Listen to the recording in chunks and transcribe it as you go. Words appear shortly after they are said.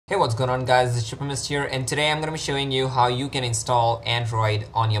Hey, what's going on guys, this is Shipamist here, and today I'm going to be showing you how you can install Android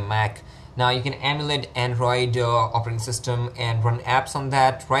on your Mac. Now you can emulate Android operating system and run apps on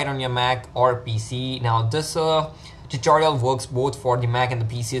that right on your Mac or PC. Now this tutorial works both for the Mac and the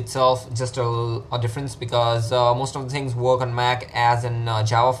PC itself, just a difference because most of the things work on Mac as an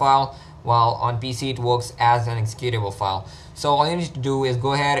Java file, while on PC it works as an executable file. So all you need to do is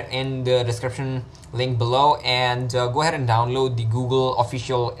go ahead in the description link below and go ahead and download the Google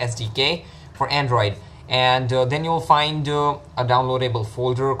official SDK for Android, and then you'll find a downloadable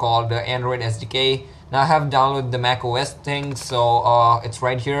folder called Android SDK. Now I have downloaded the Mac OS thing, so it's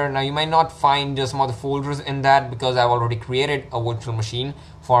right here. Now you might not find some of the folders in that because I've already created a virtual machine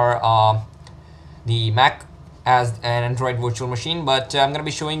for the Mac as an Android virtual machine, but I'm going to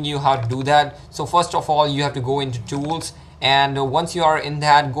be showing you how to do that. So first of all, you have to go into tools, and once you are in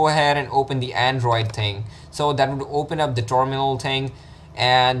that, go ahead and open the Android thing. So that would open up the terminal thing,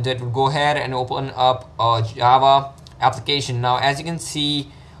 and it would go ahead and open up a Java application. Now as you can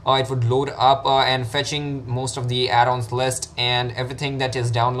see, it would load up and fetching most of the add-ons list and everything that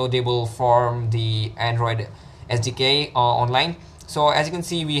is downloadable from the Android SDK online. So as you can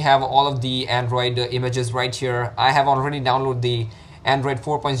see, we have all of the Android images right here. I have already downloaded the Android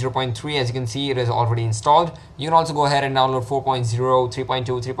 4.0.3. As you can see, it is already installed. You can also go ahead and download 4.0,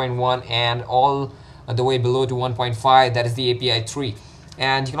 3.2, 3.1, and all the way below to 1.5. That is the API 3.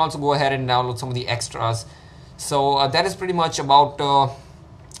 And you can also go ahead and download some of the extras. So that is pretty much about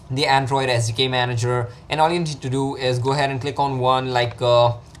the Android SDK manager. And all you need to do is go ahead and click on one. Like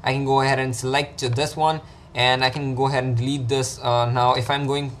I can go ahead and select this one, and I can go ahead and delete this. Now if I'm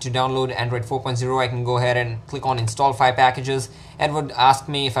going to download Android 4.0, I can go ahead and click on install 5 packages. It would ask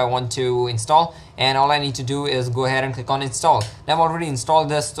me if I want to install, and all I need to do is go ahead and click on install. Now I've already installed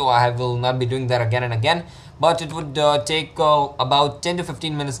this, so I will not be doing that again and again, but it would take about 10 to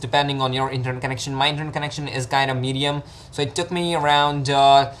 15 minutes depending on your internet connection. My internet connection is kind of medium, so it took me around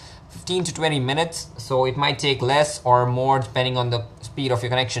 15 to 20 minutes, so it might take less or more depending on the speed of your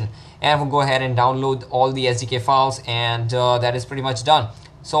connection. And we'll go ahead and download all the SDK files, and that is pretty much done.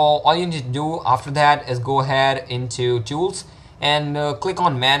 So all you need to do after that is go ahead into tools and click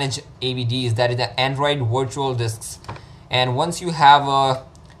on manage AVDs, that is the Android virtual disks. And once you have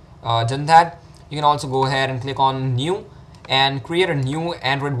done that, you can also go ahead and click on new and create a new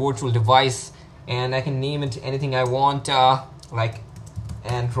Android virtual device, and I can name it anything I want, like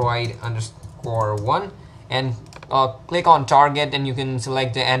Android_1, and click on target, and you can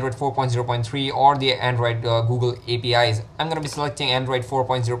select the Android 4.0.3 or the Android Google APIs. I'm going to be selecting Android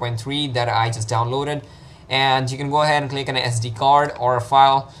 4.0.3 that I just downloaded, and you can go ahead and click on an SD card or a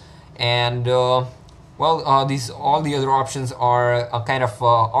file, and all the other options are kind of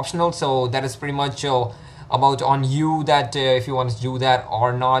optional, so that is pretty much about on you that if you want to do that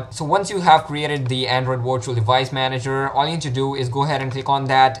or not. So once you have created the Android virtual device manager, all you need to do is go ahead and click on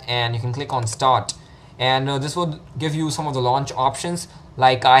that, and you can click on start, and this will give you some of the launch options.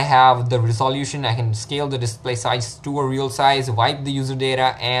 Like I have the resolution, I can scale the display size to a real size, wipe the user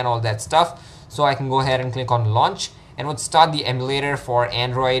data, and all that stuff. So I can go ahead and click on launch, and would start the emulator for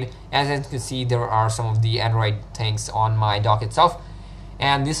Android. As you can see, there are some of the Android things on my dock itself,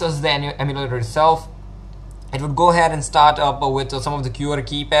 and this is the emulator itself. It would go ahead and start up with some of the QR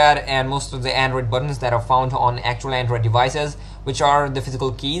keypad and most of the Android buttons that are found on actual Android devices, which are the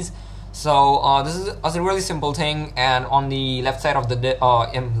physical keys. So this is a really simple thing, and on the left side of the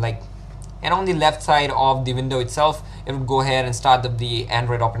on the left side of the window itself, it would go ahead and start up the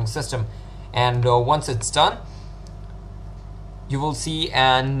Android operating system. And once it's done, you will see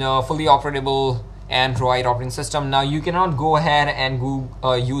an fully operable Android operating system. Now you cannot go ahead and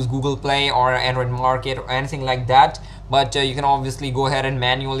use Google Play or Android Market or anything like that, but you can obviously go ahead and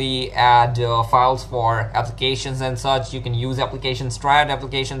manually add files for applications and such. You can use applications, try out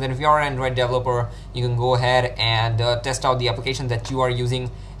applications, and if you're an Android developer, you can go ahead and test out the application that you are using.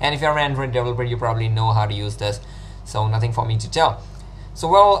 And if you're an Android developer, you probably know how to use this, so nothing for me to tell.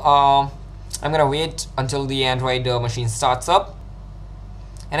 So I'm gonna wait until the Android machine starts up.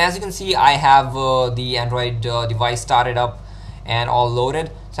 And as you can see, I have the Android device started up and all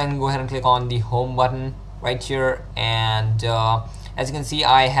loaded. So I can go ahead and click on the home button right here, and as you can see,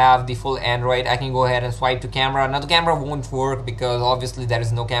 I have the full Android. I can go ahead and swipe to camera. Now the camera won't work because obviously there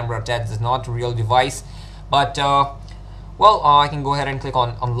is no camera attached. It's not a real device, but I can go ahead and click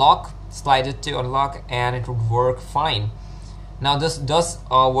on unlock, slide it to unlock, and it would work fine. Now this does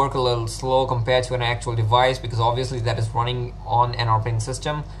work a little slow compared to an actual device because obviously that is running on an operating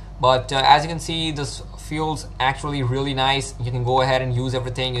system, but as you can see, this feels actually really nice. You can go ahead and use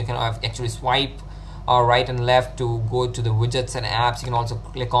everything. You can actually swipe right and left to go to the widgets and apps. You can also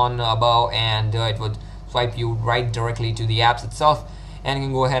click on above, and it would swipe you right directly to the apps itself. And you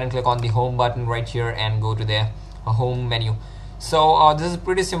can go ahead and click on the home button right here and go to the home menu. So this is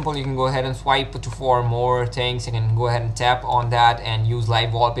pretty simple. You can go ahead and swipe for more things. You can go ahead and tap on that and use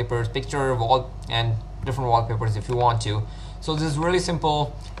live wallpapers, picture wall, and different wallpapers if you want to. So this is really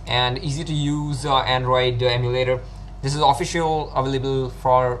simple and easy to use Android emulator. This is official, available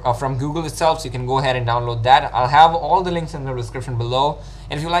for from Google itself, so you can go ahead and download that. I'll have all the links in the description below.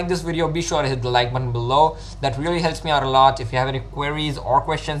 And if you like this video, be sure to hit the like button below. That really helps me out a lot. If you have any queries or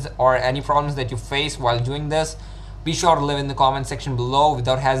questions or any problems that you face while doing this, be sure to leave in the comment section below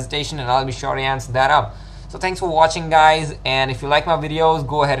without hesitation, and I'll be sure to answer that up. So thanks for watching, guys, and if you like my videos,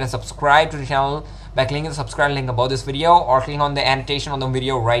 go ahead and subscribe to the channel by clicking the subscribe link above this video or clicking on the annotation on the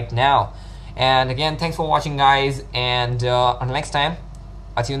video right now. And again, thanks for watching, guys, and until next time,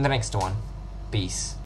 I'll see you in the next one. Peace.